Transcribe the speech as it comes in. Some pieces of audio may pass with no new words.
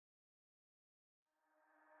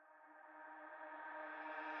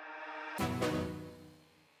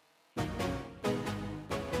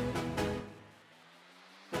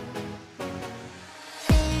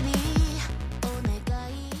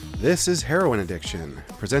This is Heroine Addiction,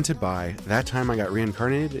 presented by That Time I Got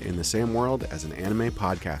Reincarnated in the Same World as an Anime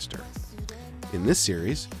Podcaster. In this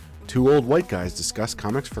series, two old white guys discuss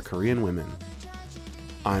comics for Korean women.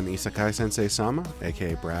 I'm Isekai Sensei Sama,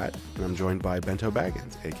 aka Brad, and I'm joined by Bento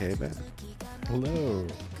Baggins, aka Ben. Hello.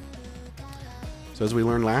 So as we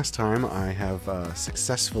learned last time, I have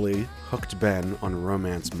successfully hooked Ben on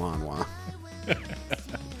romance manhwa.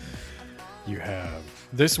 You have.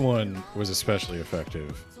 This one was especially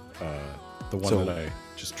effective. The one that I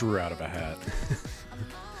just drew out of a hat.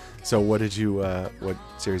 So what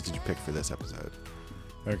series did you pick for this episode?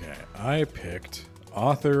 Okay, I picked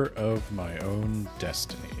Author of My Own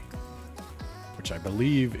Destiny, which I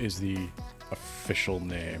believe is the official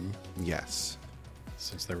name. Yes.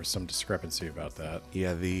 Since there was some discrepancy about that.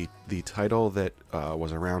 Yeah, the title that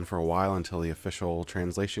was around for a while until the official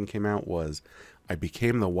translation came out was I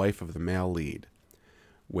Became the Wife of the Male Lead,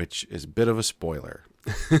 which is a bit of a spoiler.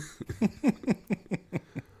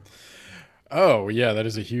 Oh, yeah, that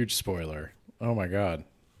is a huge spoiler. Oh, my God.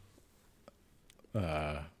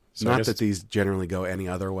 So Not that these generally go any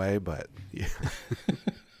other way, but yeah.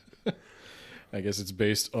 I guess it's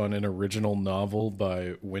based on an original novel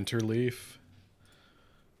by Winterleaf,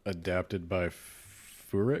 adapted by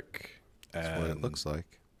Furik. That's what it looks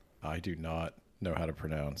like. I do not know how to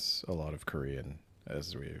pronounce a lot of Korean,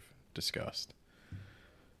 as we've discussed.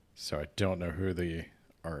 So I don't know who the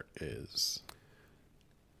art is.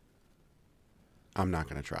 I'm not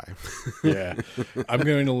going to try. Yeah, I'm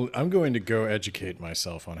going to go educate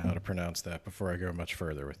myself on how to pronounce that before I go much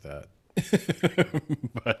further with that.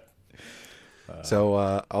 But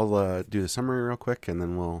so I'll do the summary real quick, and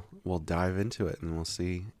then we'll dive into it, and we'll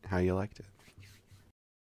see how you liked it.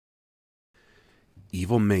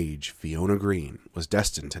 Evil mage Fiona Green was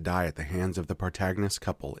destined to die at the hands of the protagonist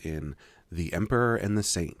couple in The Emperor and the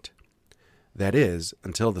Saint. That is,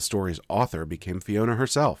 until the story's author became Fiona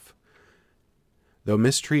herself. Though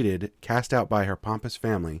mistreated, cast out by her pompous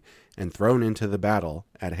family, and thrown into the battle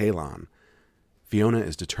at Heilon, Fiona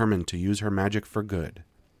is determined to use her magic for good.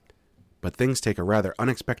 But things take a rather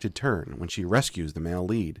unexpected turn when she rescues the male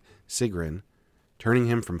lead, Sigrun, turning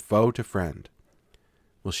him from foe to friend.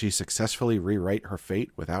 Will she successfully rewrite her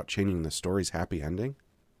fate without changing the story's happy ending?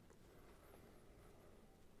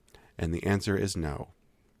 And the answer is no.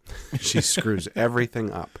 She screws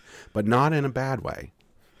everything up, but not in a bad way.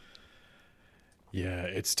 yeah,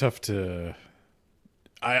 it's tough to...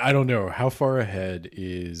 I don't know. How far ahead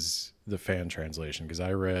is the fan translation? Because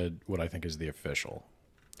I read what I think is the official.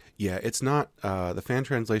 Yeah, it's not... the fan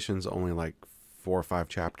translation's only like 4 or 5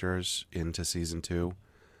 chapters into season 2.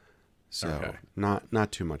 So Okay.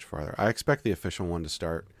 not too much farther. I expect the official one to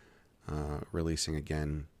start releasing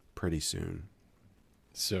again pretty soon.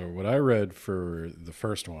 So what I read for the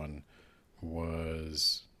first one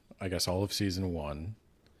was, I guess, all of season 1.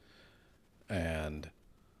 And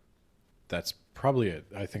that's probably it.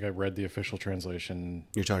 I think I read the official translation.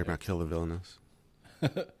 You're talking about Kill the Villainous?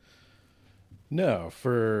 No,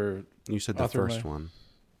 for... You said the first one.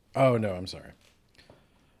 Oh, no, I'm sorry.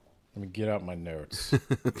 Let me get out my notes.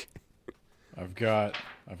 Okay. I've got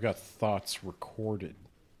thoughts recorded.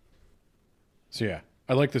 So yeah,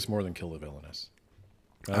 I like this more than Kill the Villainous.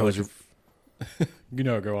 Go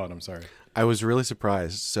on. I'm sorry. I was really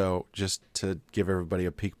surprised. So just to give everybody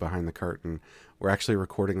a peek behind the curtain, we're actually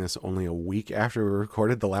recording this only a week after we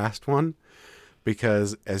recorded the last one,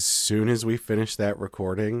 because as soon as we finished that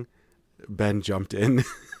recording, Ben jumped in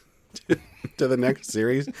to the next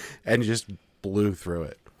series and just blew through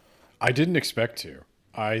it. I didn't expect to.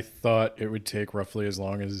 I thought it would take roughly as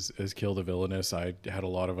long as Kill the Villainous. I had a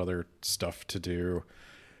lot of other stuff to do.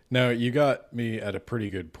 Now, you got me at a pretty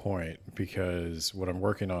good point, because what I'm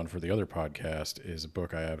working on for the other podcast is a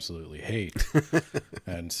book I absolutely hate.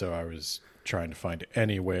 And so I was trying to find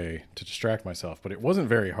any way to distract myself, but it wasn't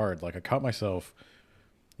very hard. Like, I caught myself,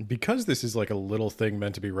 because this is like a little thing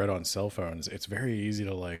meant to be read on cell phones, it's very easy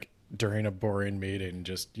to, like, during a boring meeting,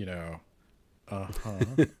 just, Yeah.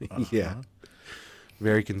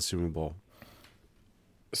 Very consumable.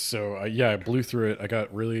 So, I blew through it. I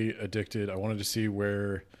got really addicted. I wanted to see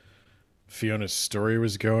where Fiona's story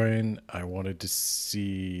was going. I wanted to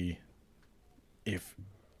see if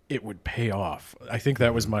it would pay off. I think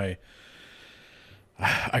that was my...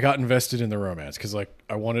 I got invested in the romance because, like,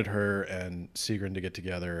 I wanted her and Sigrun to get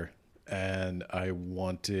together, and I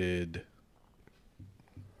wanted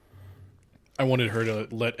her to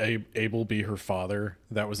let Abel be her father.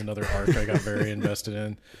 That was another arc I got very invested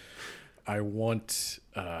in. I want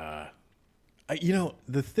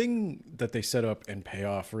The thing that they set up and pay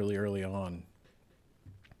off really early on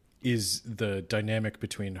is the dynamic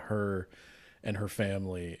between her and her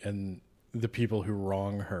family and the people who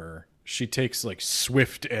wrong her. She takes like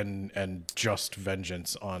swift and just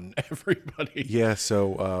vengeance on everybody. Yeah.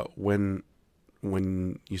 So when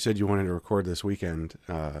you said you wanted to record this weekend,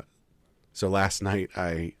 so last night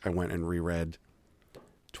I went and reread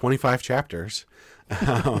 25 chapters,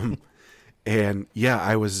 and yeah,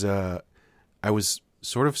 I was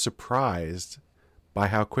sort of surprised by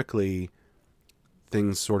how quickly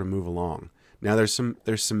things sort of move along. Now there's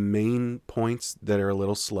some main points that are a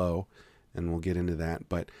little slow, and we'll get into that.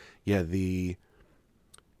 But yeah, the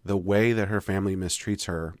way that her family mistreats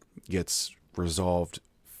her gets resolved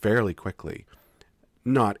fairly quickly.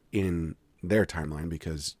 Not in their timeline,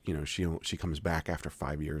 because she comes back after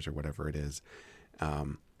 5 years or whatever it is.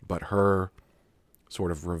 But her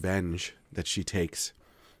sort of revenge that she takes,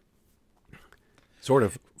 sort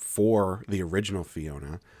of for the original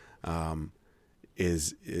Fiona,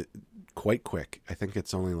 is quite quick. I think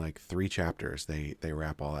it's only like 3 chapters. They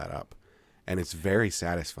wrap all that up, and it's very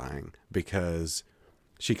satisfying because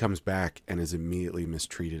she comes back and is immediately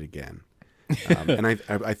mistreated again. And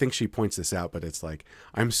I think she points this out, but it's like,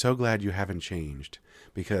 I'm so glad you haven't changed,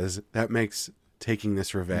 because that makes taking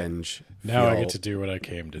this revenge now I get to do what I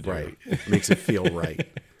came to do. Right. It makes it feel right.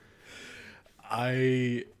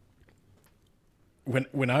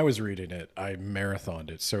 When I was reading it, I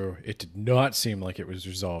marathoned it, so it did not seem like it was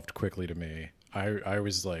resolved quickly to me. I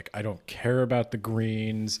was like, I don't care about the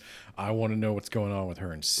Greens. I want to know what's going on with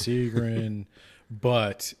her and Sigrun.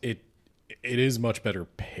 But it is much better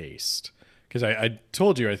paced. Because I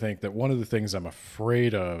told you, I think, that one of the things I'm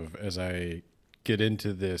afraid of as I get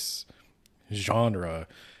into this genre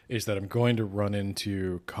is that I'm going to run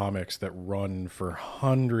into comics that run for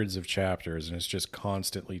hundreds of chapters and it's just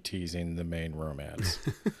constantly teasing the main romance.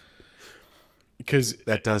 Because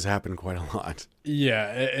that does happen quite a lot. Yeah,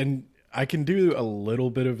 and I can do a little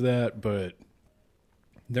bit of that, but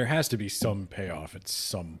there has to be some payoff at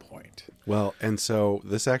some point. Well, and so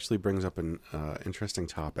this actually brings up an interesting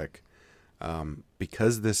topic,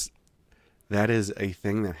 because that is a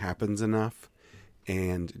thing that happens enough,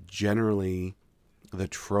 and generally the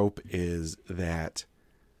trope is that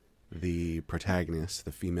the protagonist,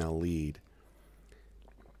 the female lead,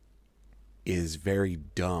 is very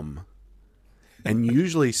dumb, and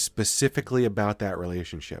usually specifically about that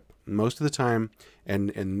relationship. Most of the time,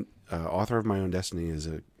 and Author of My Own Destiny is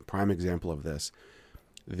a prime example of this.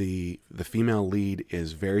 The female lead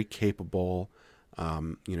is very capable,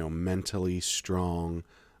 mentally strong,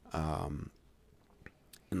 and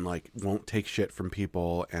like won't take shit from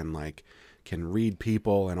people, and like can read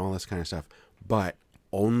people and all this kind of stuff. But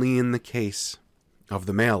only in the case of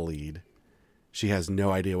the male lead, she has no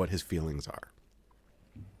idea what his feelings are.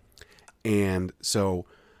 And so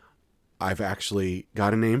I've actually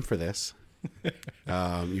got a name for this.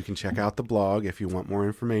 You can check out the blog if you want more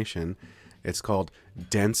information. It's called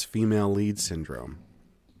dense female lead syndrome.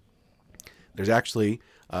 There's actually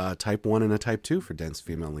a type 1 and a type 2 for dense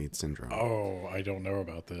female lead syndrome. Oh, I don't know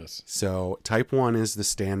about this. So type 1 is the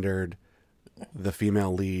standard. The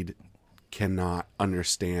female lead cannot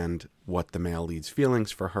understand what the male lead's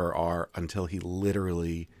feelings for her are until he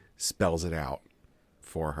literally spells it out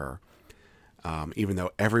for her, even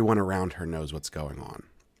though everyone around her knows what's going on.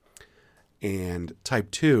 And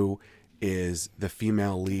type 2 is the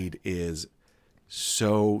female lead is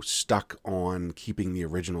so stuck on keeping the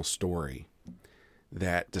original story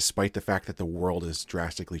that despite the fact that the world is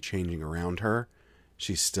drastically changing around her,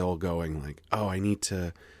 she's still going like, oh, I need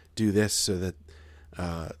to do this so that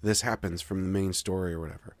this happens from the main story or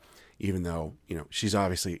whatever. Even though, she's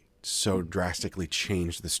obviously so drastically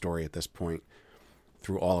changed the story at this point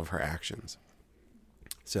through all of her actions.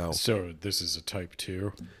 So this is a type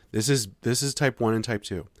 2? This is type 1 and type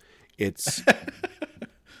 2. It's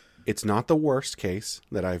it's not the worst case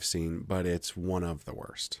that I've seen, but it's one of the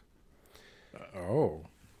worst. Oh.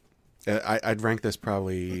 I'd rank this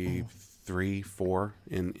probably 3, 4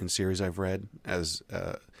 in series I've read as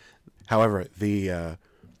however, the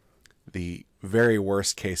very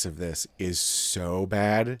worst case of this is so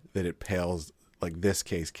bad that it pales, like this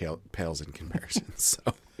case pales in comparison. So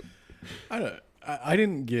I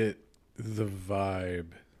didn't get the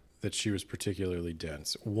vibe that she was particularly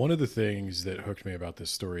dense. One of the things that hooked me about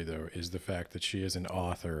this story, though, is the fact that she is an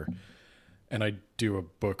author, and I do a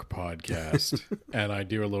book podcast, and I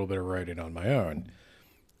do a little bit of writing on my own.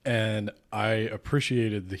 And I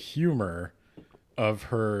appreciated the humor of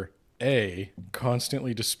her,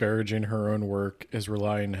 constantly disparaging her own work as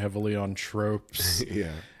relying heavily on tropes.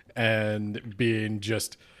 yeah. And being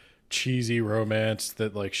just cheesy romance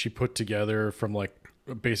that like she put together from like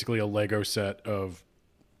basically a Lego set of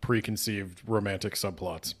preconceived romantic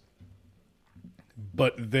subplots.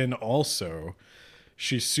 But then also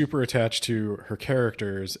she's super attached to her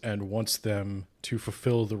characters and wants them to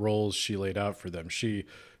fulfill the roles she laid out for them. She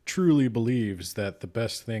truly believes that the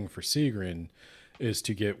best thing for Sigrun is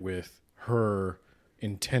to get with her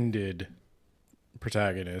intended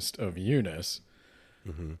protagonist of Eunice.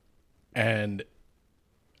 Mm-hmm. And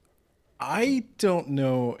I don't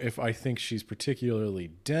know if I think she's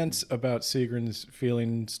particularly dense about Sigrun's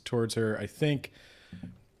feelings towards her. I think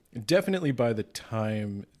definitely by the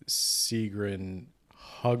time Sigrun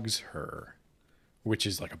hugs her, which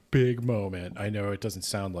is like a big moment. I know it doesn't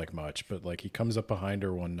sound like much, but like he comes up behind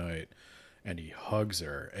her one night and he hugs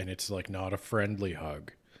her, and it's like not a friendly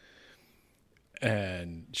hug.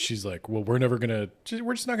 And she's like, well, we're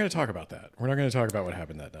just not going to talk about that. We're not going to talk about what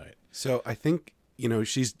happened that night. So I think,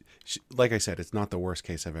 she, like I said, it's not the worst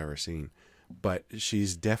case I've ever seen, but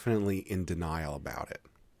she's definitely in denial about it.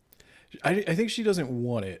 I think she doesn't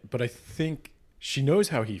want it, but I think she knows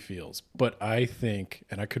how he feels. But I think,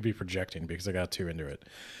 and I could be projecting because I got too into it,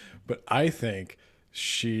 but I think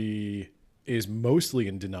she is mostly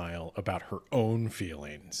in denial about her own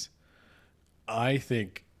feelings. I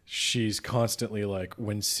think she's constantly like,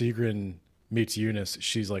 when Sigrun meets Eunice,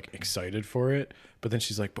 she's like excited for it, but then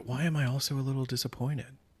she's like, but why am I also a little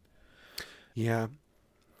disappointed? Yeah.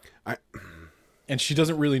 And she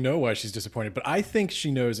doesn't really know why she's disappointed, but I think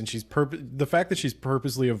she knows, and the fact that she's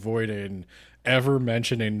purposely avoiding ever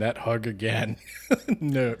mentioning that hug again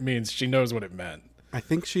means she knows what it meant. I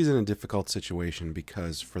think she's in a difficult situation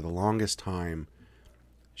because for the longest time,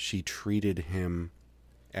 she treated him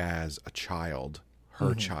as a child,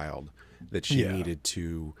 her child, that she needed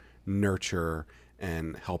to nurture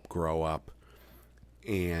and help grow up,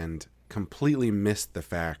 and completely missed the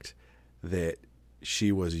fact that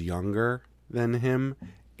she was younger than him,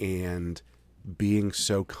 and being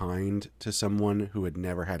so kind to someone who had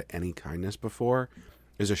never had any kindness before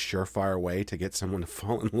is a surefire way to get someone to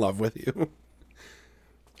fall in love with you.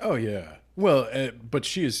 Oh, yeah. Well, but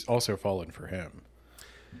she is also fallen for him.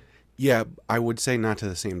 Yeah, I would say not to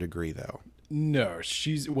the same degree, though. No,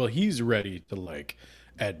 he's ready to like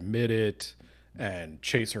admit it and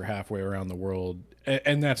chase her halfway around the world.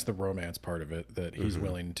 And that's the romance part of it, that he's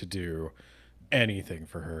willing to do anything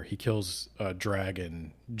for her. He kills a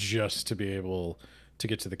dragon just to be able to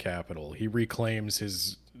get to the capital. He reclaims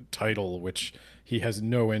his title, which he has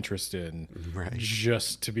no interest in, right,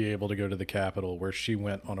 just to be able to go to the capital where she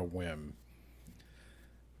went on a whim.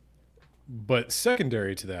 But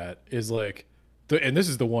secondary to that is like, and this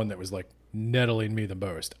is the one that was like nettling me the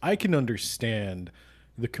most. I can understand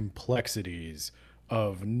the complexities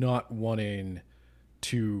of not wanting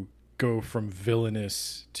to go from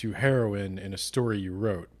villainous to heroine in a story you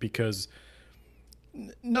wrote, because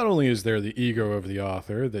not only is there the ego of the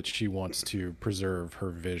author that she wants to preserve her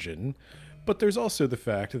vision, but there's also the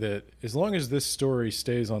fact that as long as this story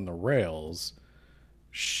stays on the rails,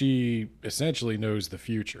 she essentially knows the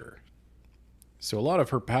future. So a lot of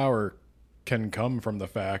her power can come from the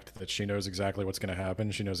fact that she knows exactly what's going to happen.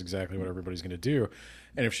 She knows exactly what everybody's going to do.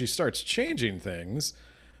 And if she starts changing things,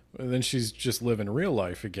 then she's just living real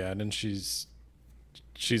life again, and she's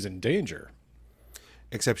in danger.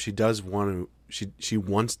 Except she does want to, she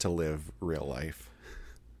wants to live real life.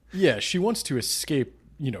 Yeah, she wants to escape,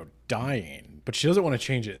 dying, but she doesn't want to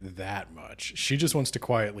change it that much. She just wants to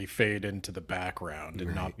quietly fade into the background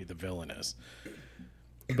and not be the villainess.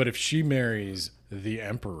 But if she marries the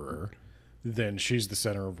emperor, then she's the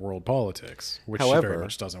center of world politics, which she very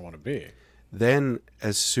much doesn't want to be. Then,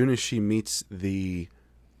 as soon as she meets the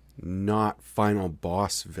not final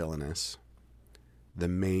boss villainess, the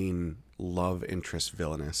main love interest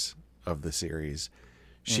villainess of the series,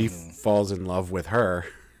 she falls in love with her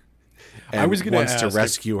and wants to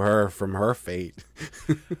rescue her from her fate.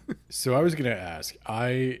 So I was going to ask,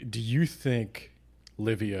 do you think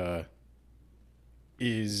Livia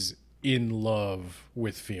is in love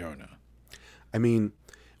with Fiona? I mean,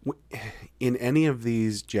 in any of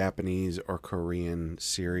these Japanese or Korean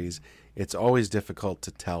series, it's always difficult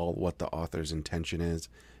to tell what the author's intention is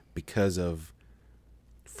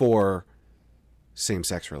for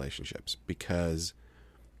same-sex relationships, because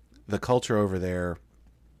the culture over there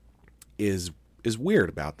is weird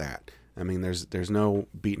about that. I mean, there's no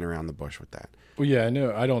beating around the bush with that. Well, yeah, I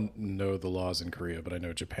know. I don't know the laws in Korea, but I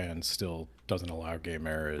know Japan still doesn't allow gay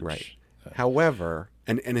marriage. Right. However,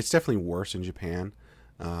 and it's definitely worse in Japan.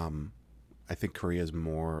 I think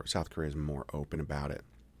South Korea is more open about it.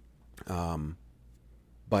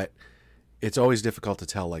 But it's always difficult to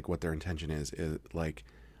tell like what their intention is like,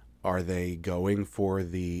 are they going for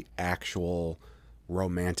the actual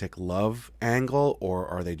romantic love angle, or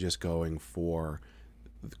are they just going for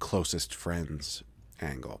the closest friends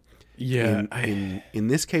angle? Yeah, In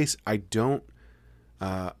this case, I didn't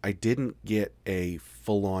get a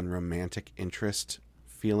full on romantic interest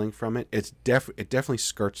feeling from it. It definitely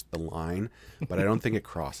skirts the line, but I don't think it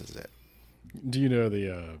crosses it. do you know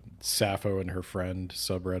the Sappho and her friend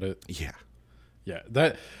subreddit? Yeah. Yeah,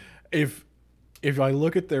 that if I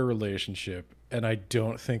look at their relationship and I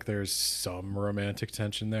don't think there's some romantic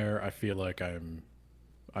tension there, I feel like I'm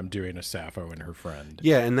doing a Sappho and her friend.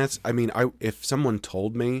 Yeah, and that's, I mean, if someone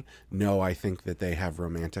told me, no, I think that they have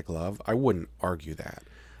romantic love, I wouldn't argue that.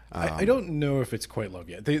 I don't know if it's quite love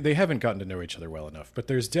yet. They haven't gotten to know each other well enough, but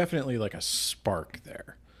there's definitely like a spark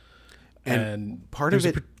there. And part of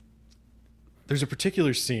it, there's a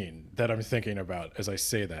particular scene that I'm thinking about as I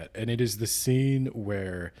say that, and it is the scene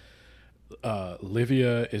where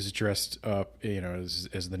Livia is dressed up,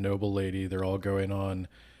 as the noble lady. They're all going on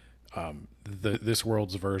this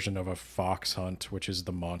world's version of a fox hunt, which is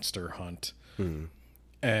the monster hunt.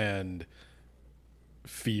 And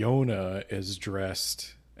Fiona is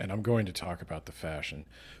dressed, and I'm going to talk about the fashion.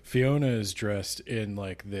 Fiona is dressed in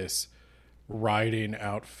like this riding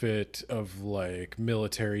outfit of like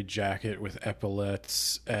military jacket with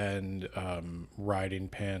epaulets and riding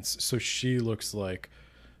pants. So she looks like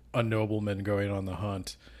a nobleman going on the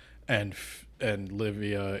hunt, and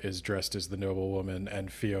Livia is dressed as the noblewoman,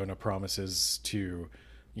 and Fiona promises to,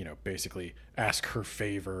 basically ask her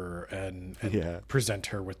favor and present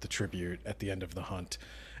her with the tribute at the end of the hunt.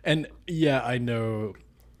 And yeah, I know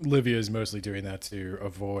Livia is mostly doing that to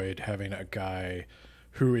avoid having a guy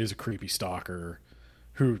who is a creepy stalker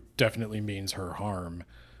who definitely means her harm.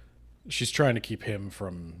 She's trying to keep him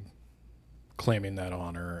from claiming that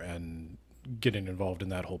honor and getting involved in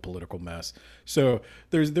that whole political mess. So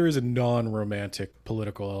there is a non-romantic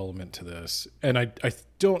political element to this. And I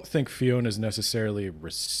don't think Fiona's necessarily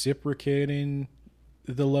reciprocating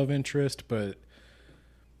the love interest, but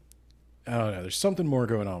I don't know. There's something more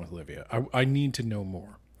going on with Livia. I need to know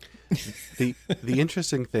more. the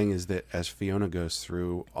interesting thing is that as Fiona goes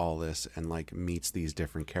through all this and like meets these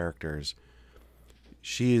different characters,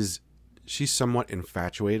 she's somewhat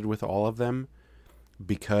infatuated with all of them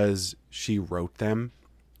because she wrote them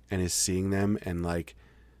and is seeing them and like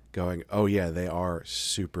going, oh yeah, they are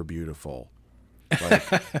super beautiful.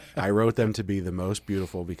 Like I wrote them to be the most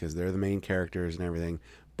beautiful because they're the main characters and everything.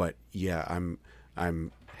 But yeah,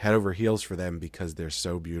 I'm head over heels for them because they're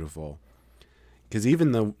so beautiful. Because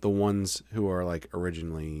even the ones who are like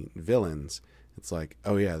originally villains, it's like,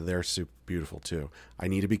 oh yeah, they're super beautiful too. I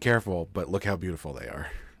need to be careful, but look how beautiful they are.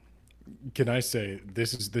 Can I say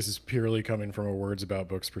this is purely coming from a words about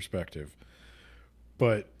books perspective,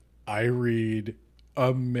 but I read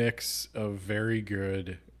a mix of very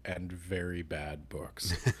good and very bad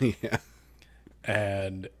books. Yeah.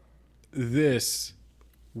 And this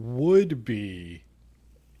would be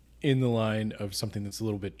in the line of something that's a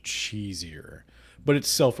little bit cheesier, but it's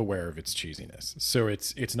self-aware of its cheesiness. So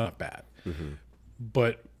it's not bad. Mm-hmm.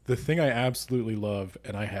 But the thing I absolutely love,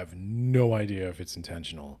 and I have no idea if it's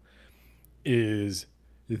intentional, is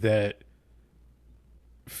that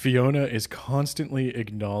Fiona is constantly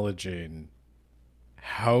acknowledging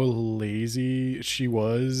how lazy she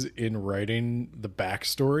was in writing the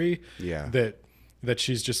backstory. Yeah. That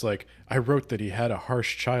she's just like, I wrote that he had a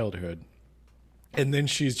harsh childhood. And then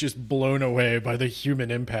she's just blown away by the human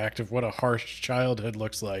impact of what a harsh childhood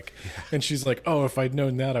looks like. Yeah. And she's like, oh, if I'd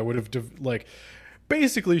known that, I would have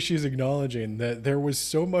basically she's acknowledging that there was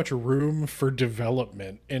so much room for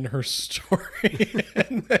development in her story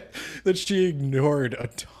and that she ignored a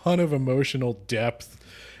ton of emotional depth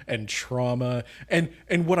and trauma. And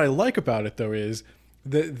what I like about it though is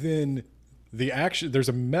that then the action, there's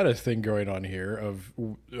a meta thing going on here of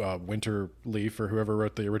Winterleaf or whoever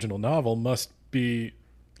wrote the original novel must be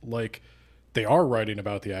like they are writing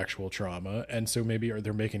about the actual trauma, and so maybe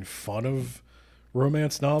they're making fun of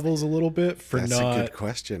romance novels a little bit for That's not. a good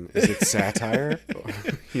question. Is it satire?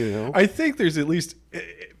 I think there's at least,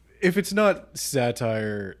 if it's not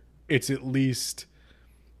satire, it's at least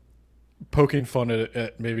poking fun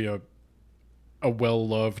at maybe a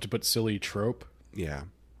well-loved but silly trope. Yeah.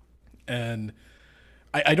 And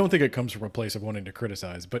I don't think it comes from a place of wanting to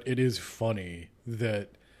criticize, but it is funny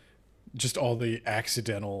that just all the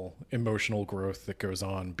accidental emotional growth that goes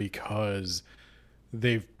on because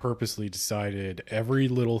they've purposely decided every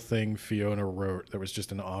little thing Fiona wrote that was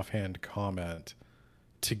just an offhand comment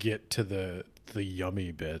to get to the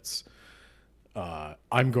yummy bits.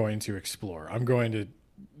 I'm going to explore. I'm going to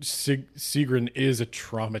Sigrun is a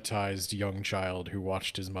traumatized young child who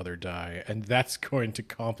watched his mother die, and that's going to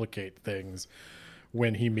complicate things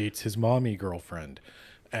when he meets his mommy girlfriend.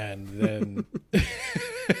 And then,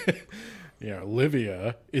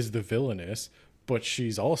 Livia is the villainess, but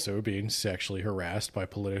she's also being sexually harassed by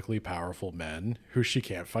politically powerful men who she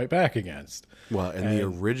can't fight back against. Well, and the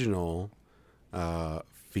original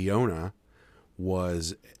Fiona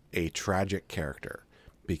was a tragic character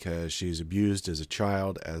because she's abused as a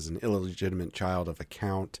child, as an illegitimate child of a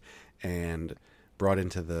count, and brought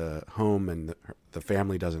into the home, and the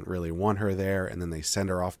family doesn't really want her there, and then they send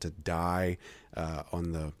her off to die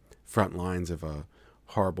on the front lines of a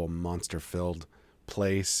horrible monster-filled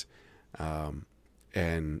place.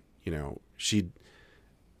 And she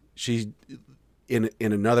in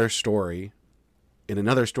another story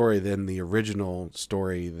than the original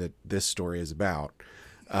story that this story is about,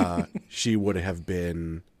 she would have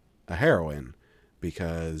been a heroine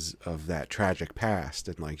because of that tragic past,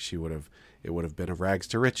 and like it would have been a rags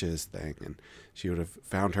to riches thing, and she would have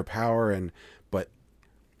found her power, but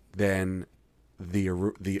then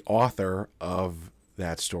the author of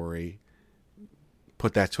that story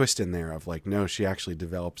put that twist in there of like, no, she actually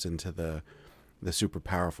develops into the super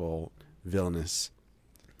powerful villainous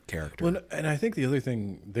character. Well, and I think the other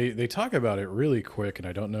thing they talk about it really quick, and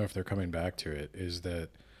I don't know if they're coming back to it, is that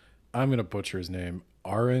I'm going to butcher his name.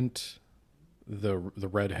 Aren't the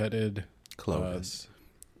redheaded Clovis?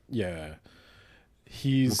 Yeah,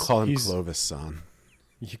 we'll call him Clovis-san.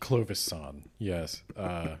 Clovis-san, yes.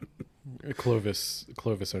 Clovis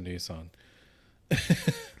Oni-san.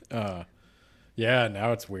 Yeah,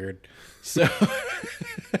 now it's weird. So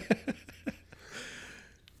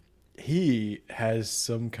he has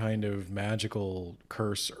some kind of magical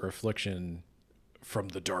curse or affliction from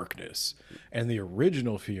the darkness. And the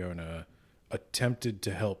original Fiona attempted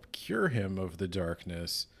to help cure him of the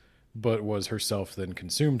darkness, but was herself then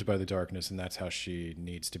consumed by the darkness, and that's how she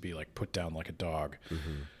needs to be like put down like a dog.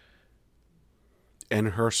 Mm-hmm. And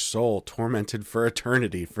her soul tormented for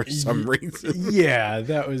eternity for some reason. Yeah,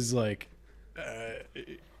 that was like,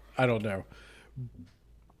 I don't know.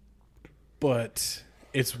 But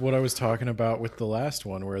it's what I was talking about with the last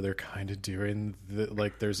one, where they're kind of doing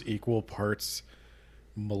like there's equal parts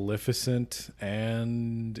Maleficent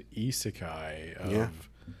and Isekai of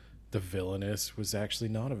the villainess was actually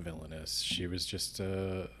not a villainess. She was just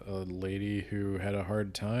a lady who had a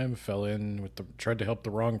hard time, fell in with tried to help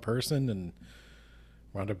the wrong person, and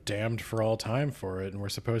wound up damned for all time for it. And we're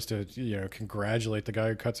supposed to, congratulate the guy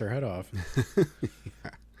who cuts her head off.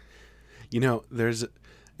 Yeah. There's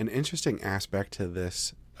an interesting aspect to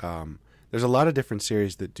this. There's a lot of different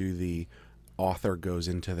series that do the author goes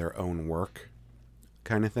into their own work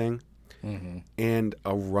kind of thing. Mm-hmm. And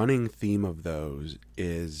a running theme of those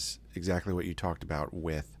is exactly what you talked about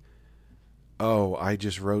with, I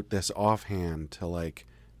just wrote this offhand to like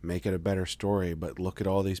make it a better story, but look at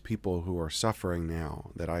all these people who are suffering now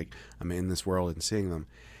that I'm in this world and seeing them.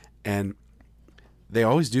 And they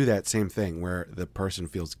always do that same thing where the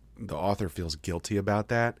author feels guilty about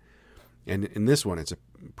that. And in this one, it's a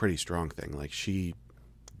pretty strong thing. Like, she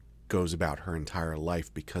goes about her entire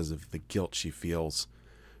life because of the guilt she feels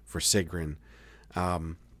for Sigrun.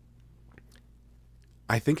 I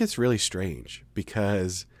think it's really strange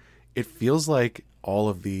because it feels like all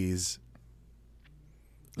of these...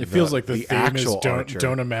 It feels like the theme is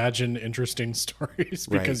don't imagine interesting stories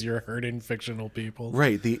because you're hurting fictional people.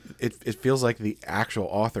 Right. It feels like the actual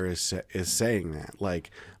author is saying that. Like,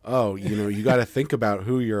 you got to think about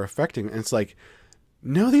who you're affecting. And it's like,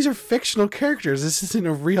 no, these are fictional characters. This isn't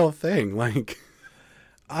a real thing. Like,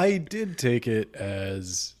 I did take it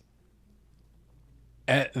as,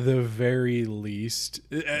 at the very least,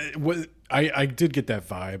 I did get that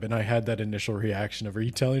vibe, and I had that initial reaction of, are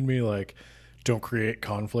you telling me, like, don't create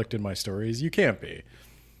conflict in my stories? You can't be.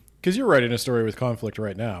 Because you're writing a story with conflict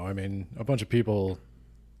right now. I mean, a bunch of people...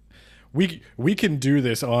 We can do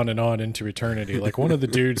this on and on into eternity. Like, one of the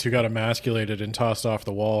dudes who got emasculated and tossed off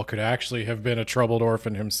the wall could actually have been a troubled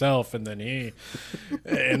orphan himself, and then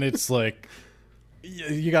and it's like,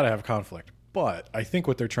 you got to have conflict. But I think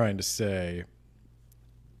what they're trying to say,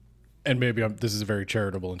 and maybe this is a very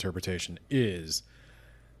charitable interpretation, is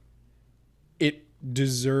it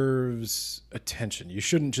deserves attention. You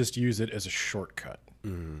shouldn't just use it as a shortcut.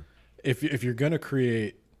 Mm-hmm. If you're going to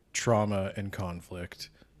create trauma and conflict,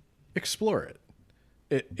 explore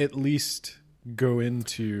it. At least go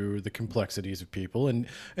into the complexities of people, and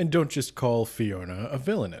don't just call Fiona a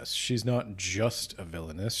villainess. She's not just a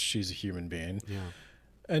villainess. She's a human being. Yeah.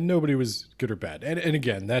 And nobody was good or bad. And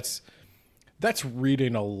again, that's That's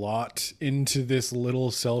reading a lot into this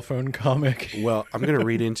little cell phone comic. Well, I'm going to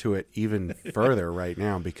read into it even further right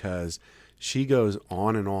now because she goes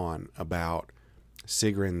on and on about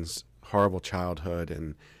Sigrun's horrible childhood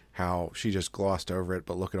and how she just glossed over it,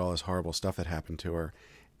 but look at all this horrible stuff that happened to her.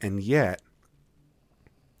 And yet,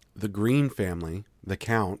 the Green family, the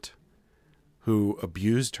Count, who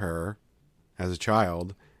abused her as a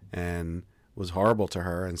child and was horrible to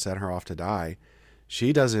her and sent her off to die,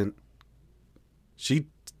 she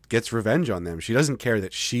gets revenge on them. She doesn't care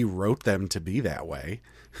that she wrote them to be that way.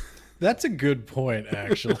 That's a good point,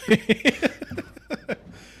 actually.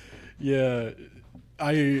 Yeah.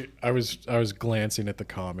 I was glancing at the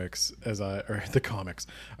comics I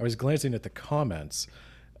was glancing at the comments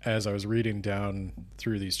as I was reading down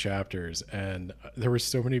through these chapters, and there were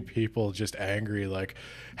so many people just angry, like,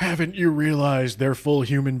 haven't you realized they're full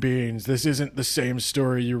human beings? This isn't the same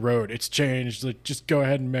story you wrote. It's changed. Like, just go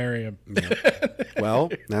ahead and marry him. Yeah. Well,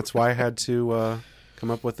 that's why I had to come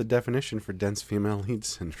up with the definition for dense female lead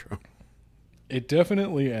syndrome. It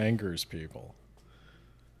definitely angers people.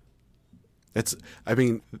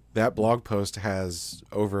 That blog post has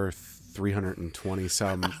over 320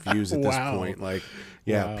 some views at this point. Like,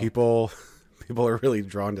 yeah, wow. People are really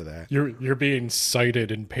drawn to that. You're being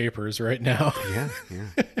cited in papers right now. Yeah.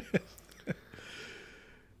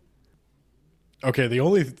 Okay, the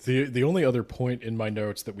only other point in my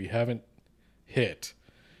notes that we haven't hit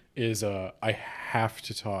is I have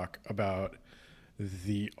to talk about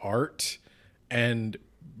the art and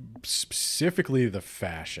specifically the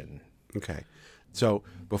fashion. Okay. So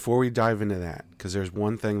before we dive into that, because there's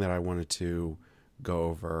one thing that I wanted to go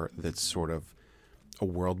over that's sort of a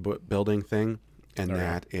world building thing, and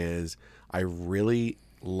that is I really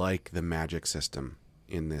like the magic system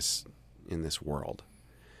in this world,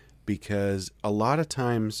 because a lot of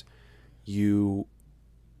times you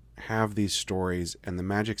have these stories and the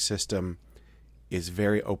magic system is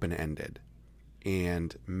very open-ended,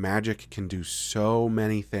 and magic can do so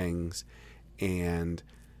many things and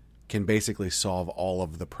can basically solve all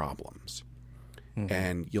of the problems. Mm-hmm.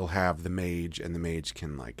 And you'll have the mage, and the mage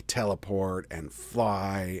can like teleport and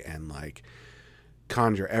fly and like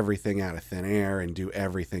conjure everything out of thin air and do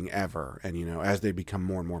everything ever. And, you know, as they become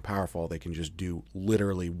more and more powerful, they can just do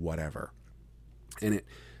literally whatever. And it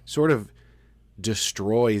sort of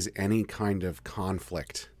destroys any kind of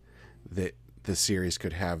conflict that the series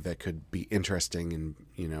could have that could be interesting and,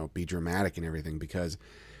 you know, be dramatic and everything. Because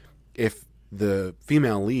if the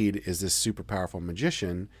female lead is this super powerful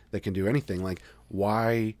magician that can do anything, like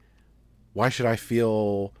why should I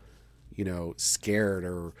feel, you know, scared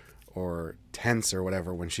or tense or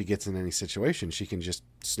whatever when she gets in any situation? She can just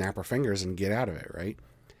snap her fingers and get out of it, right?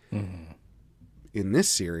 Mm-hmm. In this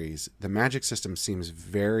series, the magic system seems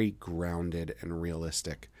very grounded and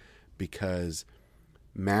realistic, because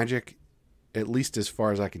magic, at least as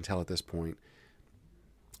far as I can tell at this point,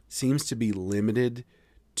 seems to be limited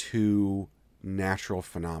to natural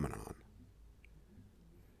phenomenon.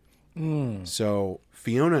 So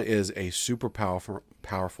Fiona is a super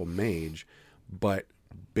powerful mage, but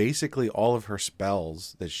basically all of her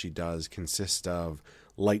spells that she does consist of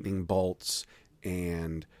lightning bolts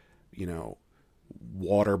and, you know,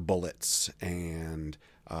 water bullets and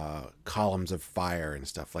columns of fire and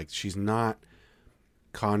stuff. Like, she's not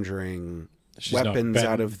conjuring weapons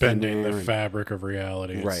out of bending the fabric of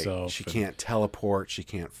reality, right? Itself. She can't teleport, she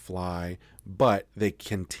can't fly, but they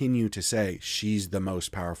continue to say she's the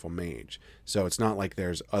most powerful mage. So it's not like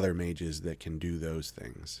there's other mages that can do those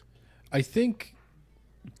things. I think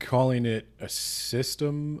calling it a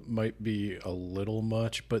system might be a little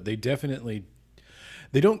much, but they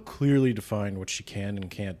don't clearly define what she can and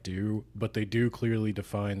can't do, but they do clearly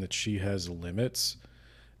define that she has limits,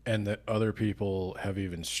 and that other people have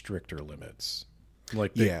even stricter limits.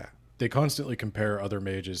 Like, they constantly compare other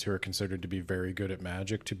mages who are considered to be very good at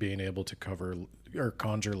magic to being able to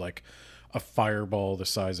conjure like a fireball the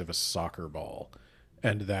size of a soccer ball,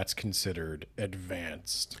 and that's considered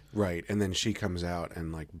advanced. Right, and then she comes out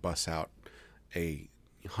and like busts out a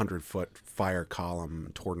 100-foot fire column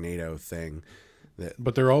tornado thing.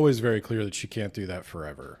 But they're always very clear that she can't do that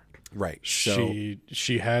forever. Right. She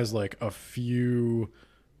has like a few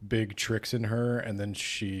big tricks in her, and then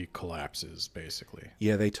she collapses, basically.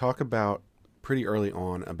 Yeah, they talk about pretty early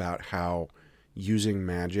on about how using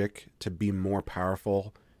magic to be more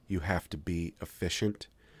powerful, you have to be efficient.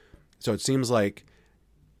 So it seems like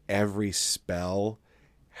every spell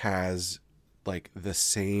has like the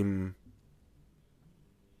same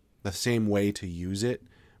way to use it,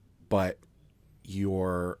 but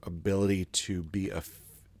your ability to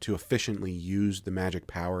efficiently use the magic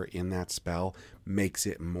power in that spell makes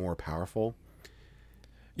it more powerful.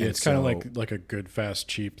 Yeah, And it's kind of so- like a good, fast,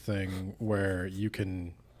 cheap thing where you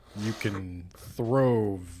can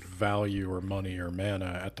throw value or money or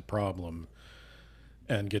mana at the problem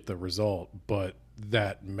and get the result, but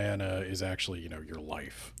that mana is actually, your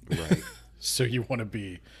life. right. So you want to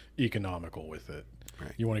be economical with it.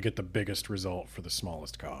 Right. You want to get the biggest result for the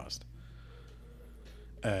smallest cost.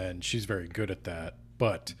 And she's very good at that.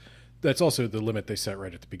 But that's also the limit they set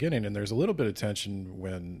right at the beginning. And there's a little bit of tension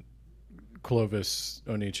when Clovis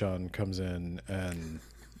Onichan comes in and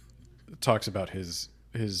talks about his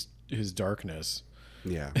darkness.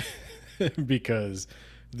 Yeah. Because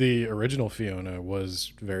the original Fiona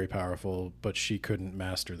was very powerful, but she couldn't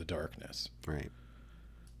master the darkness. Right.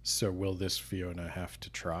 So will this Fiona have to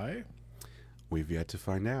try? We've yet to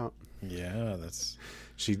find out. Yeah, that's...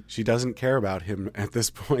 She doesn't care about him at this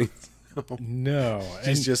point. No.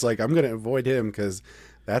 She's just like, I'm going to avoid him because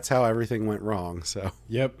that's how everything went wrong. So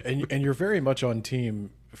Yep, and you're very much on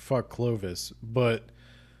team fuck Clovis, but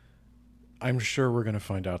I'm sure we're going to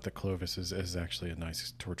find out that Clovis is actually a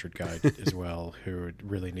nice tortured guy as well, who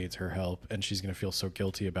really needs her help, and she's going to feel so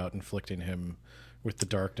guilty about inflicting him with the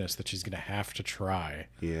darkness that she's going to have to try.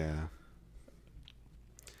 yeah.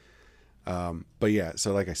 But yeah,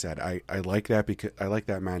 so like I said, I like that because I like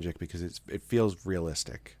that magic because it feels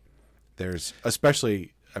realistic. There's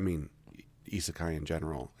especially, I mean, isekai in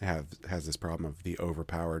general has this problem of the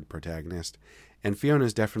overpowered protagonist, and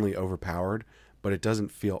Fiona's definitely overpowered, but it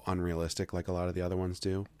doesn't feel unrealistic like a lot of the other ones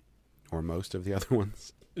do, or most of the other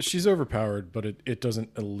ones. She's overpowered, but it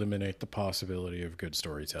doesn't eliminate the possibility of good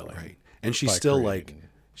storytelling. Right. And she's by still creating-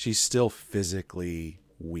 she's still physically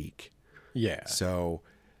weak. Yeah. So,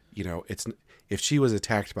 it's if she was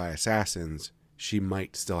attacked by assassins, she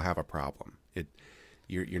might still have a problem.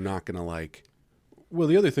 You're not going to Well,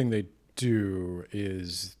 the other thing they do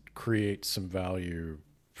is create some value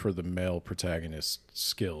for the male protagonist's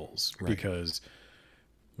skills, Right. because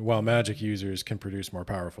while magic users can produce more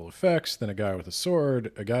powerful effects than a guy with a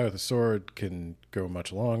sword can go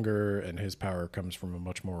much longer, and his power comes from a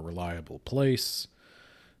much more reliable place.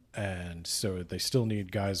 And so they still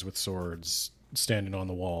need guys with swords standing on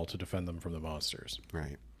the wall to defend them from the monsters.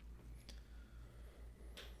 right.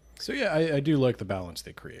 So yeah, I do like the balance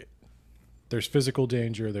they create. There's physical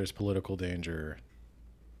danger, there's political danger.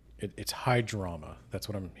 It's high drama. That's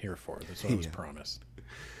what I'm here for. That's what I was promised.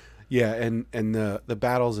 Yeah, and the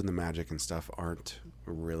battles and the magic and stuff aren't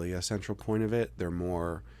really a central point of it. They're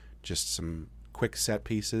more just some quick set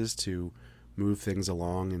pieces to move things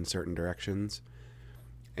along in certain directions.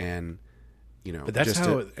 And But that's just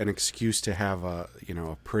how an excuse to have a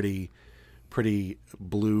pretty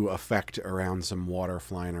blue effect around some water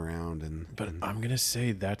flying around But I'm going to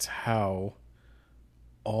say that's how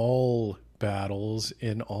all battles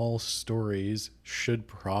in all stories should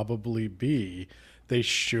probably be. They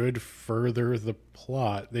should further the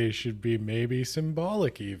plot. They should be maybe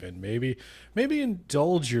symbolic even. Maybe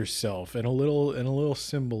indulge yourself in a little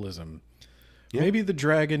symbolism. Yeah. Maybe the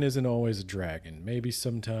dragon isn't always a dragon. Maybe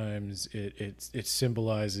sometimes it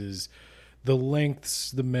symbolizes the lengths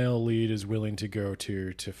the male lead is willing to go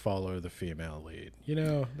to follow the female lead.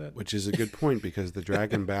 which is a good point because the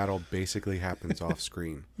dragon battle basically happens off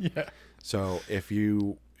screen. Yeah. So if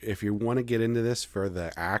you want to get into this for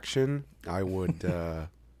the action, I would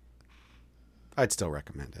I'd still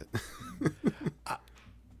recommend it.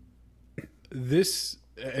 This,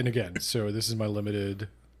 and again, so this is my limited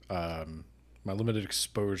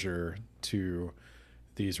exposure to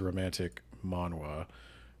these romantic manhwa.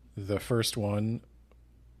 The first one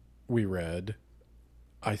we read,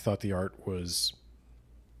 I thought the art was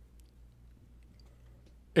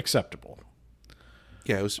acceptable.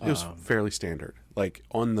 Yeah, it was fairly standard. Like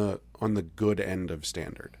on the good end of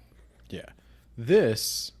standard. Yeah.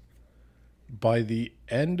 This, by the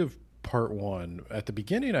end of part one, at the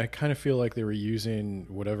beginning, I kind of feel like they were using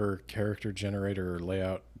whatever character generator or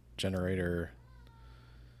layout generator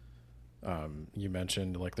you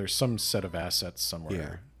mentioned. Like there's some set of assets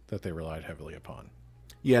somewhere that they relied heavily upon.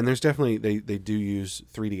 Yeah, and there's definitely they do use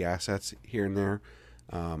 3D assets here and there,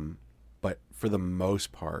 but for the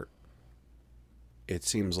most part, it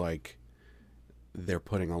seems like they're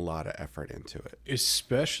putting a lot of effort into it.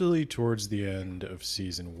 Especially towards the end of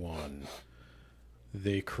season one,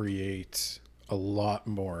 they create a lot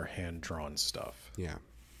more hand-drawn stuff. Yeah.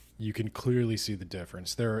 You can clearly see the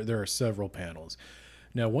difference. There are several panels.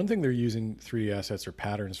 Now, one thing they're using 3D assets or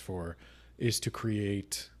patterns for is to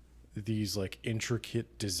create these like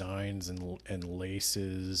intricate designs and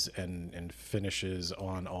laces and finishes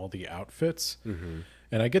on all the outfits. Mm-hmm.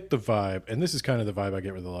 And I get the vibe, and this is kind of the vibe I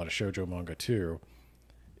get with a lot of shoujo manga too,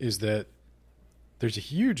 is that there's a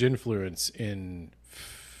huge influence in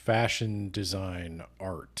fashion design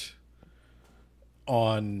art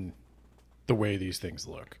on the way these things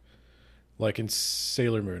look. Like in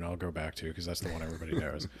Sailor Moon, I'll go back to because that's the one everybody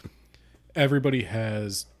knows. Everybody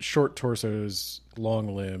has short torsos,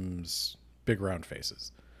 long limbs, big round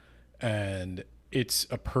faces. And it's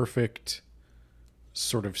a perfect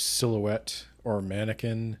sort of silhouette or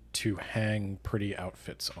mannequin to hang pretty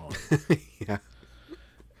outfits on. Yeah.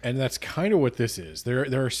 And that's kind of what this is.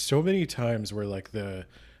 There are so many times where like the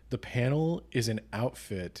panel is an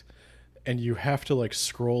outfit and you have to like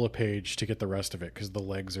scroll a page to get the rest of it because the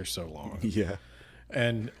legs are so long. Yeah.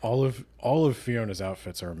 And all of Fiona's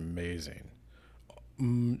outfits are amazing.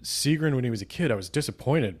 Seagrin, when he was a kid, I was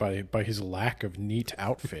disappointed by his lack of neat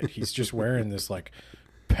outfit. He's just wearing this like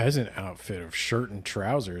peasant outfit of shirt and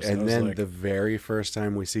trousers. And then like, the very first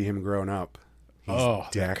time we see him grown up, he's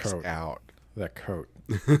decked out. That coat.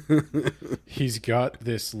 He's got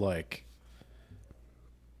this like,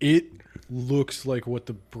 it looks like what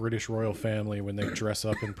the British royal family, when they dress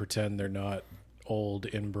up and pretend they're not old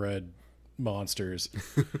inbred monsters,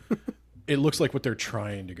 it looks like what they're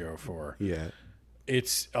trying to go for. Yeah.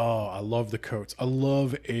 It's, I love the coats. I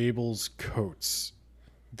love Abel's coats.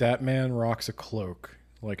 That man rocks a cloak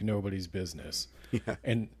like nobody's business. Yeah.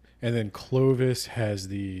 And then Clovis has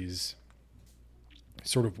these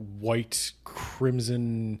sort of white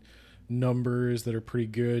crimson numbers that are pretty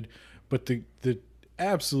good. But the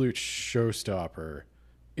absolute showstopper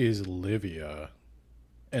is Livia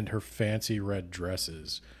and her fancy red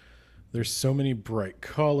dresses. There's so many bright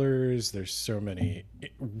colors. There's so many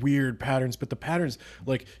weird patterns. But the patterns,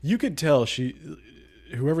 like, you could tell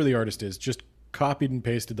whoever the artist is, just copied and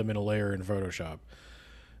pasted them in a layer in Photoshop.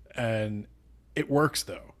 And it works,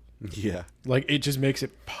 though. Yeah. Like, it just makes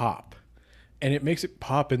it pop. And it makes it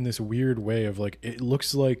pop in this weird way of, like, it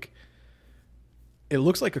looks like a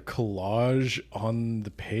collage on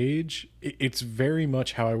the page. It's very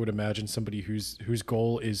much how I would imagine somebody whose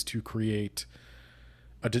goal is to create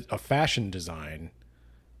a fashion design,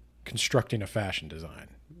 constructing a fashion design.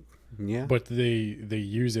 Yeah. But they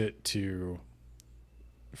use it to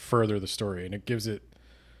further the story, and it gives it.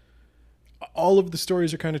 All of the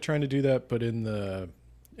stories are kind of trying to do that, but in the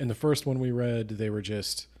first one we read, they were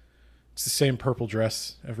just, it's the same purple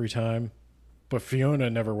dress every time, but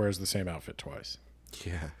Fiona never wears the same outfit twice.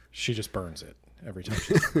 Yeah. She just burns it every time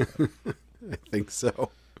she's I think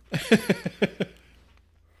so.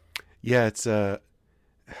 Yeah, it's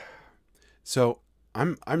so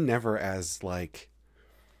I'm never as like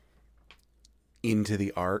into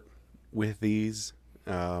the art with these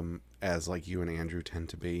as like you and Andrew tend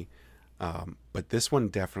to be. But this one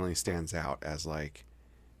definitely stands out as like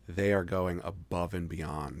they are going above and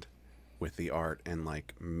beyond with the art and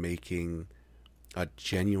like making a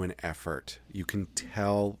genuine effort. You can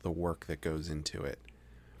tell the work that goes into it,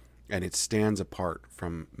 and it stands apart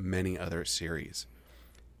from many other series.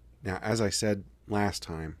 Now, as I said last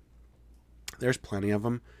time, there's plenty of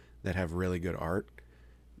them that have really good art.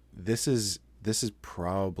 This is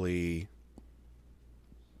probably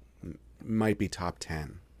might be top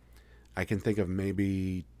 10. I can think of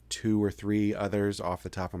maybe 2 or 3 others off the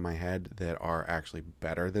top of my head that are actually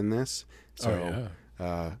better than this. So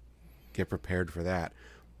get prepared for that.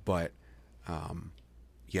 But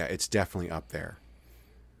yeah, it's definitely up there.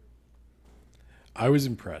 I was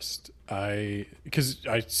impressed. Because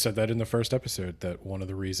I said that in the first episode, that one of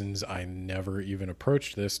the reasons I never even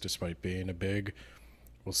approached this, despite being a big,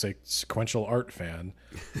 we'll say, sequential art fan,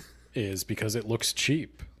 is because it looks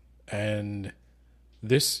cheap. And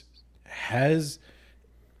this has,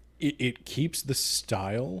 it keeps the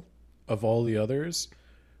style of all the others,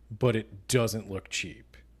 but it doesn't look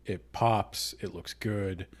cheap. It pops, it looks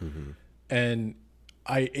good, and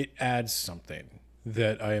it adds something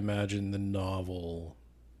that I imagine the novel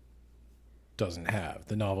doesn't have.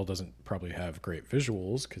 The novel doesn't probably have great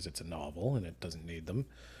visuals because it's a novel and it doesn't need them.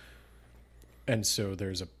 And so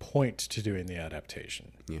there's a point to doing the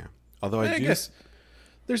adaptation. Yeah. Although I guess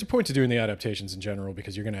there's a point to doing the adaptations in general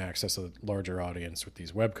because you're going to access a larger audience with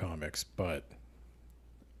these webcomics. But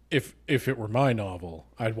if it were my novel,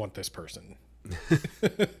 I'd want this person.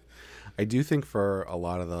 I do think for a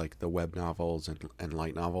lot of the web novels and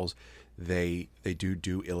light novels, they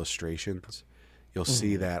do illustrations. You'll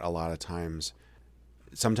see that a lot of times.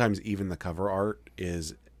 Sometimes even the cover art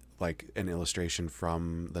is like an illustration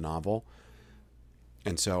from the novel.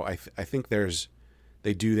 And so I think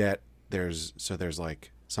they do that. There's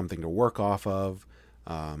like something to work off of.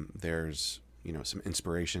 There's some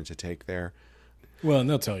inspiration to take there. Well, and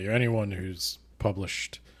they'll tell you, anyone who's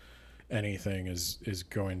published anything is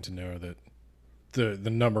going to know that the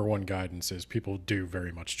number one guidance is people do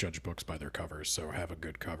very much judge books by their covers, so have a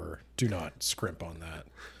good cover. Do not scrimp on that.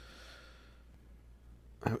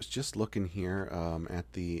 I was just looking here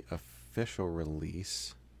at the official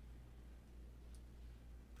release.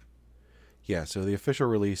 Yeah, so the official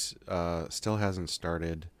release still hasn't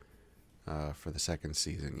started for the second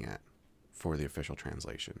season yet for the official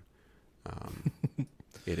translation.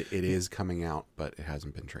 It is coming out, but it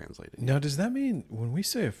hasn't been translated yet. Now, does that mean when we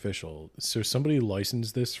say official, so somebody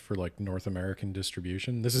licensed this for like North American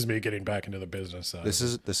distribution? This is me getting back into the business side. This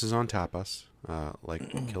is on Tapas, like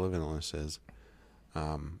Kill of Villainous is.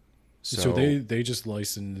 So they just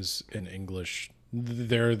license in English.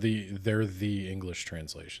 They're the English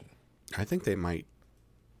translation. I think they might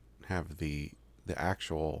have the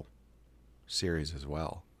actual series as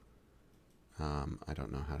well. I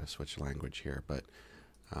don't know how to switch language here, but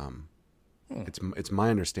it's my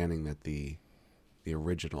understanding that the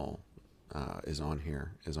original is on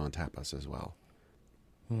Tapas as well.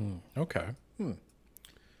 Okay.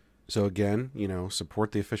 So again,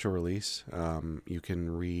 support the official release. You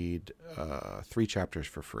can read 3 chapters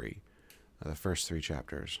for free. The first 3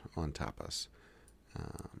 chapters on Tapas.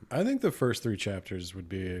 I think the first 3 chapters would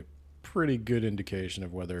be a pretty good indication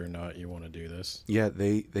of whether or not you want to do this. Yeah,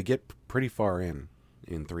 they get pretty far in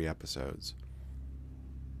 3 episodes.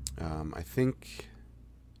 I think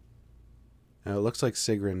it looks like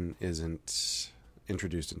Sigrun isn't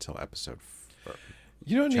introduced until episode 4.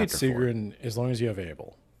 You don't need Sigrun as long as you have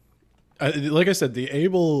Abel. Like I said, the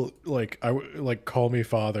Abel, call me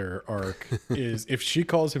father arc is, if she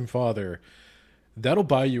calls him father, that'll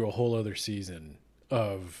buy you a whole other season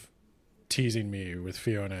of teasing me with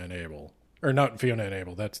Fiona and Abel. Or not Fiona and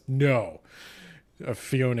Abel, of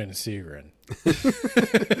Fiona and Sigrun.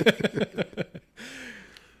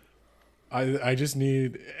 I just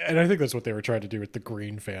need, and I think that's what they were trying to do with the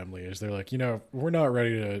Green family, is they're like, we're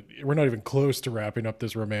not even close to wrapping up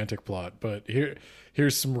this romantic plot, but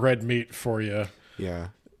here's some red meat for you. Yeah,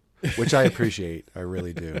 which I appreciate. I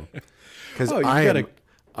really do, because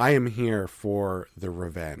I am here for the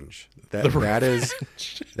revenge.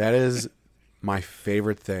 That is my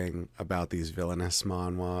favorite thing about these villainous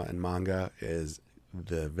manhwa and manga is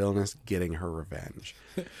the villainess getting her revenge.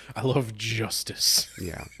 I love justice.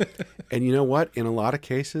 Yeah. And you know what? In a lot of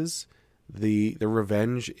cases, the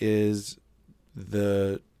revenge is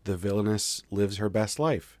the villainess lives her best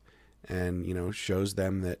life and, shows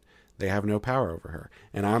them that they have no power over her.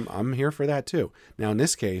 And I'm here for that too. Now, in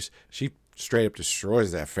this case, she straight up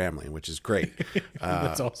destroys that family, which is great.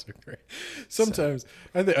 That's also great. Sometimes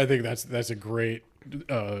I think that's a great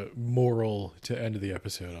moral to end the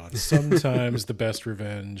episode on. Sometimes the best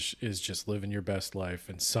revenge is just living your best life,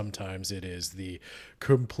 and sometimes it is the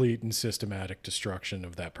complete and systematic destruction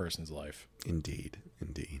of that person's life. Indeed.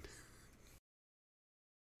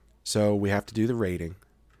 So we have to do the rating.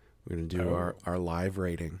 We're going to do our live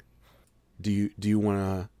rating. Do you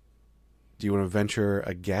want to venture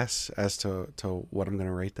a guess as to what I'm going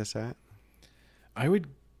to rate this at? I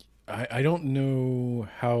don't know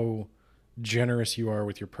how generous you are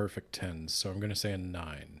with your perfect 10s, so I'm going to say a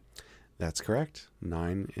 9. That's correct.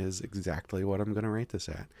 9 is exactly what I'm going to rate this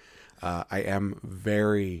at. I am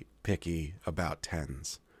very picky about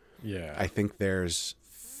 10s. Yeah. I think there's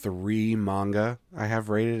 3 manga I have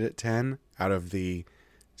rated at 10 out of the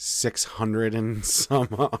 600 and some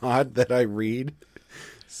odd that I read.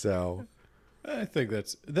 So I think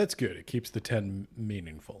that's good. It keeps the 10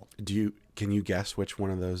 meaningful. Can you guess which one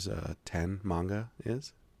of those 10 manga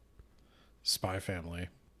is? Spy Family.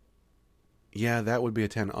 Yeah, that would be a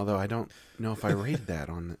 10, although I don't know if I rated that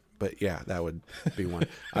on, but yeah, that would be one.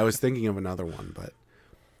 I was thinking of another one, but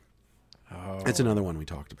it's another one we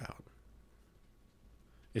talked about.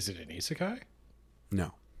 Is it an isekai?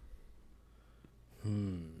 No.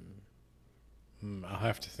 I'll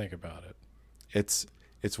have to think about it. It's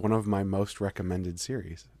one of my most recommended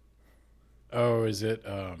series. Oh, is it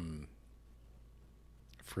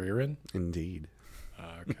Frieren? Indeed.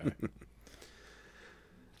 Okay.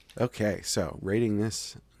 Okay, so rating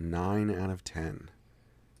this 9 out of 10.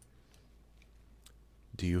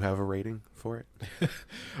 Do you have a rating for it?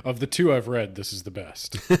 Of the 2 I've read, this is the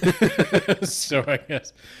best. So I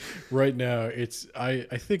guess right now I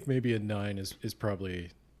think maybe a 9 is probably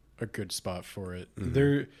a good spot for it.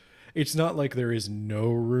 Mm-hmm. It's not like there is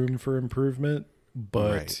no room for improvement,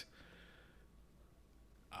 but right.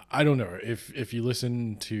 I don't know if you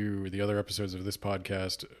listen to the other episodes of this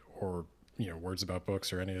podcast or Words About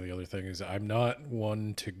Books or any of the other things. I'm not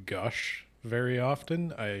one to gush very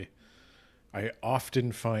often. I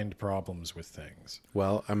often find problems with things.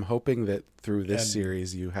 Well, I'm hoping that through this And-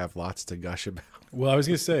 series you have lots to gush about. Well, I was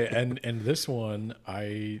gonna say, and this one,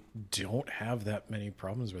 I don't have that many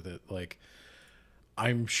problems with it. Like,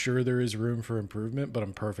 I'm sure there is room for improvement, but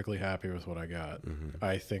I'm perfectly happy with what I got.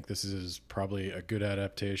 I think this is probably a good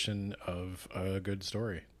adaptation of a good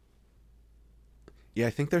story. Yeah, I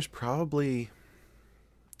think there's probably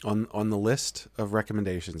on the list of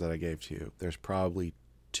recommendations that I gave to you, there's probably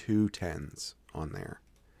 2 10s on there.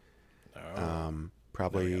 Oh, now we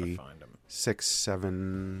Probably gotta find 'em. 6,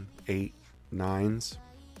 7, 8, 9s.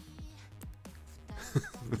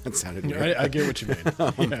 That sounded weird. I get what you mean.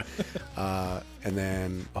 Yeah. And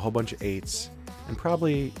then a whole bunch of 8s and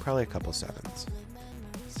probably a couple 7s.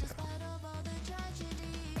 So,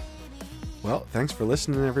 well, thanks for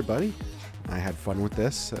listening, everybody. I had fun with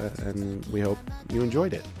this, and we hope you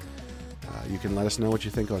enjoyed it. You can let us know what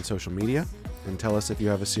you think on social media and tell us if you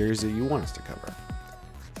have a series that you want us to cover.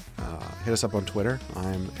 Hit us up on Twitter.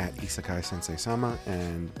 I'm at Isekai Sensei Sama,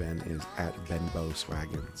 and Ben is at Benbo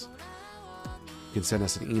Swaggins. You can send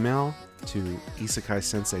us an email to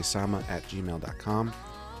isekaisenseisama@gmail.com.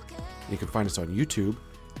 You can find us on YouTube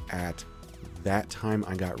at That Time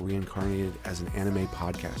I Got Reincarnated as an Anime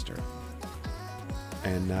Podcaster.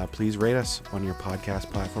 And please rate us on your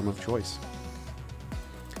podcast platform of choice.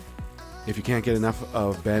 If you can't get enough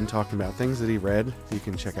of Ben talking about things that he read, you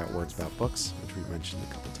can check out Words About Books, which we mentioned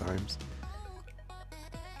a couple times.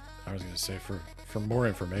 I was going to say, for more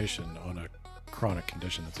information on a chronic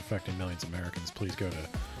condition that's affecting millions of Americans, please go to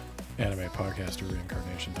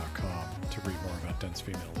animepodcasterreincarnation.com to read more about dense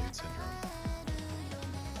female lead syndrome.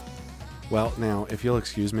 Well, now, if you'll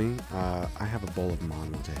excuse me, I have a bowl of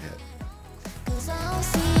mango to hit. 'Cause I'll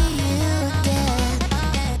see you